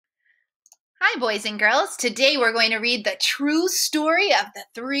Hi, boys and girls. Today we're going to read the true story of the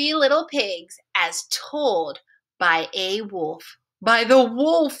three little pigs as told by a wolf. By the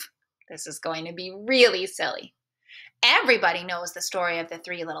wolf. This is going to be really silly. Everybody knows the story of the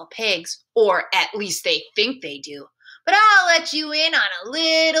three little pigs, or at least they think they do. But I'll let you in on a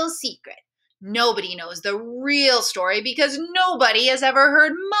little secret. Nobody knows the real story because nobody has ever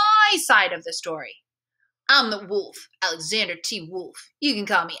heard my side of the story. I'm the wolf, Alexander T. Wolf. You can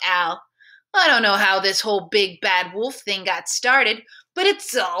call me Al. I don't know how this whole big bad wolf thing got started, but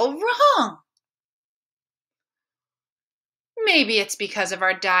it's all wrong. Maybe it's because of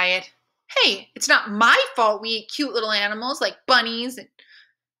our diet. Hey, it's not my fault we eat cute little animals like bunnies.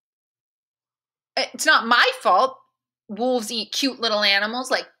 It's not my fault wolves eat cute little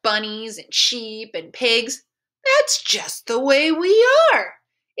animals like bunnies and sheep and pigs. That's just the way we are.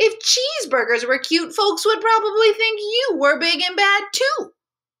 If cheeseburgers were cute, folks would probably think you were big and bad too.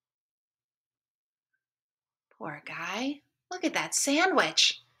 Poor guy. Look at that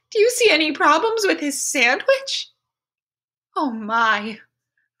sandwich. Do you see any problems with his sandwich? Oh my,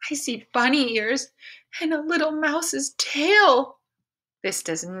 I see bunny ears and a little mouse's tail. This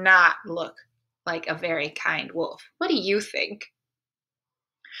does not look like a very kind wolf. What do you think?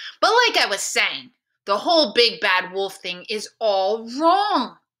 But like I was saying, the whole big bad wolf thing is all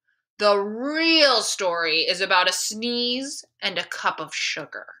wrong. The real story is about a sneeze and a cup of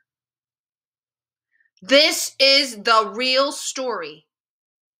sugar. This is the real story.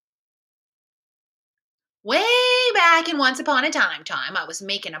 Way back in Once Upon a Time, I was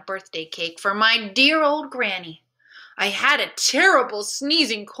making a birthday cake for my dear old granny. I had a terrible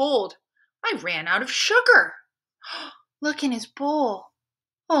sneezing cold. I ran out of sugar. Look in his bowl.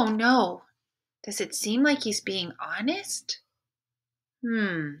 Oh no. Does it seem like he's being honest?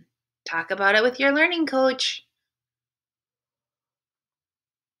 Talk about it with your learning coach.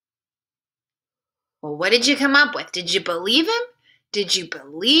 Well, what did you come up with? Did you believe him? Did you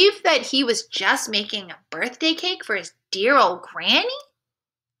believe that he was just making a birthday cake for his dear old granny?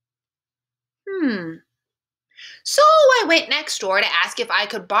 So I went next door to ask if I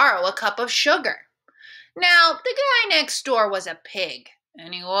could borrow a cup of sugar. Now, the guy next door was a pig,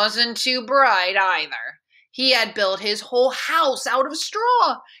 and he wasn't too bright either. He had built his whole house out of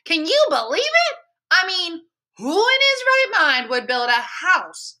straw. Can you believe it? I mean, who in his right mind would build a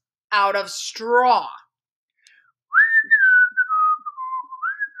house out of straw?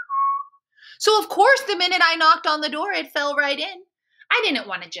 So, of course, the minute I knocked on the door, it fell right in. I didn't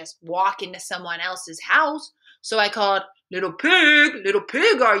want to just walk into someone else's house, so I called, little pig,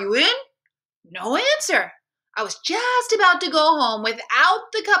 are you in? No answer. I was just about to go home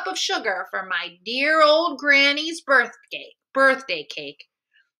without the cup of sugar for my dear old granny's birthday cake.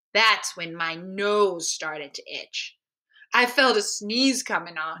 That's when my nose started to itch. I felt a sneeze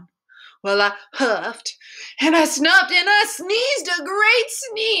coming on. Well, I huffed, and I snuffed, and I sneezed a great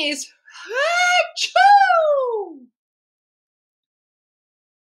sneeze. Achoo!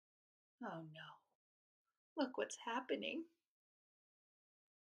 Oh no, look what's happening.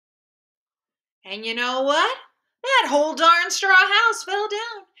 And you know what? That whole darn straw house fell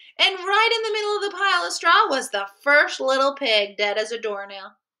down. And right in the middle of the pile of straw was the first little pig, dead as a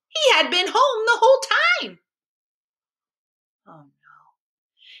doornail. He had been home the whole time. Oh no.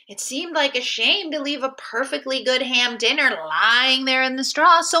 It seemed like a shame to leave a perfectly good ham dinner lying there in the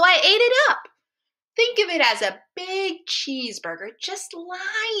straw, so I ate it up. Think of it as a big cheeseburger just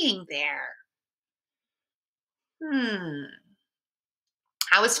lying there.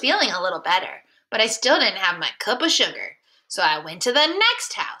 I was feeling a little better, but I still didn't have my cup of sugar. So I went to the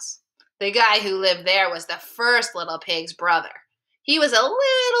next house. The guy who lived there was the first little pig's brother. He was a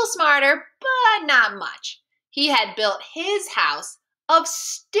little smarter, but not much. He had built his house of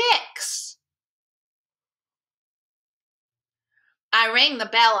sticks. I rang the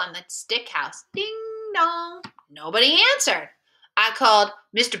bell on the stick house. Ding dong. Nobody answered. I called,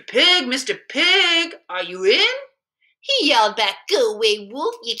 Mr. Pig, are you in? He yelled back, go away,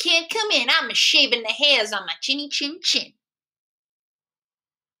 wolf, you can't come in. I'm shaving the hairs on my chinny chin chin.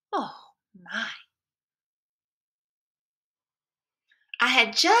 Oh, my. I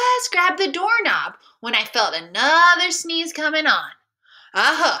had just grabbed the doorknob when I felt another sneeze coming on.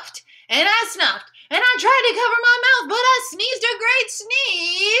 I huffed, and I snuffed, and I tried to cover my mouth, but I sneezed a great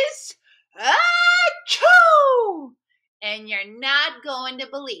sneeze. Achoo! And you're not going to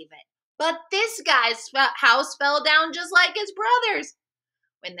believe it, but this guy's house fell down just like his brother's.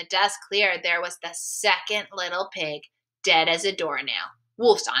 When the dust cleared, there was the second little pig, dead as a doornail.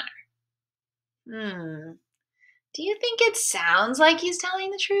 Wolf's honor. Do you think it sounds like he's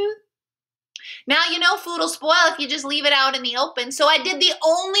telling the truth? Now, you know food will spoil if you just leave it out in the open, so I did the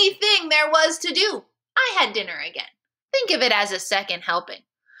only thing there there was to do. I had dinner again. Think of it as a second helping.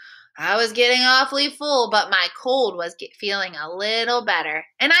 I was getting awfully full, but my cold was feeling a little better,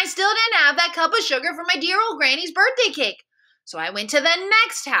 and I still didn't have that cup of sugar for my dear old granny's birthday cake. So I went to the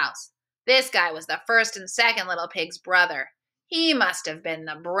next house. This guy was the first and second little pig's brother. He must have been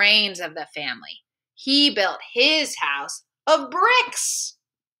the brains of the family. He built his house of bricks.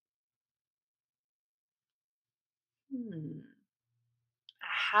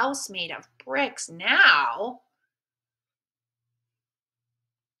 A house made of bricks now.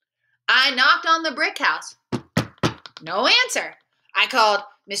 I knocked on the brick house. No answer. I called,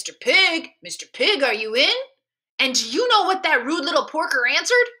 Mr. Pig, Mr. Pig, are you in? And do you know what that rude little porker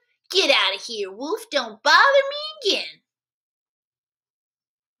answered? Get out of here, Wolf, don't bother me again.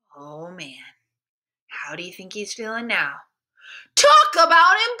 Oh man, how do you think he's feeling now? Talk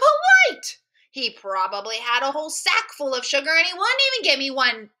about impolite! He probably had a whole sack full of sugar and he wouldn't even give me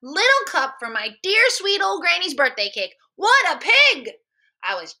one little cup for my dear sweet old granny's birthday cake. What a pig!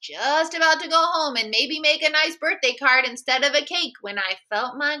 I was just about to go home and maybe make a nice birthday card instead of a cake when I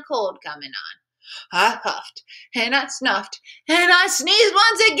felt my cold coming on. I huffed and I snuffed and I sneezed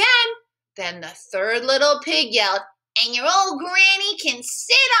once again. Then the third little pig yelled, and your old granny can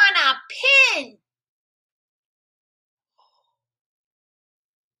sit on a pin.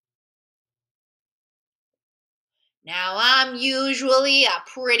 Now, I'm usually a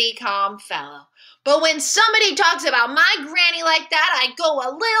pretty calm fellow, but when somebody talks about my granny like that, I go a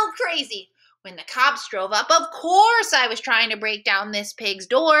little crazy. When the cops drove up, of course I was trying to break down this pig's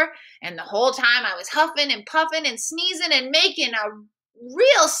door, and the whole time I was huffing and puffing and sneezing and making a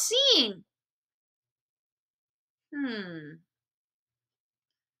real scene.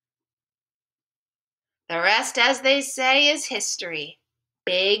 The rest, as they say, is history.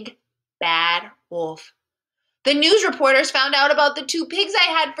 Big Bad Wolf. The news reporters found out about the 2 pigs I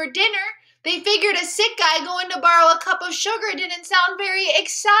had for dinner. They figured a sick guy going to borrow a cup of sugar didn't sound very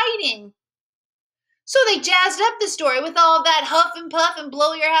exciting. So they jazzed up the story with all of that huff and puff and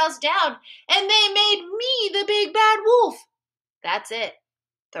blow your house down, and they made me the Big Bad Wolf. That's it.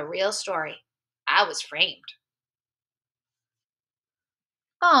 The real story. I was framed.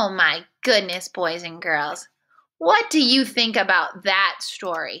 Oh my goodness, boys and girls. What do you think about that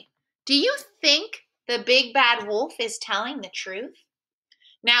story? Do you think the Big Bad Wolf is telling the truth?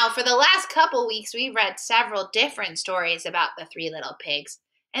 Now, for the last couple weeks, we've read several different stories about the 3 little pigs,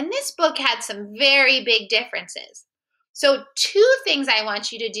 and this book had some very big differences. So 2 things I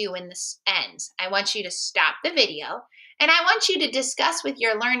want you to do when this ends. I want you to stop the video, and I want you to discuss with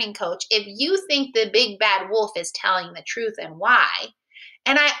your learning coach if you think the Big Bad Wolf is telling the truth and why.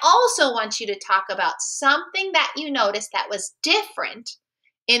 And I also want you to talk about something that you noticed that was different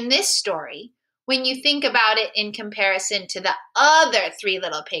in this story when you think about it in comparison to the other 3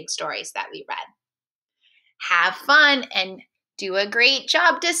 little pig stories that we read. Have fun and do a great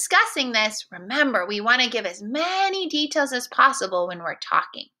job discussing this. Remember, we want to give as many details as possible when we're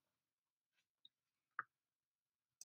talking.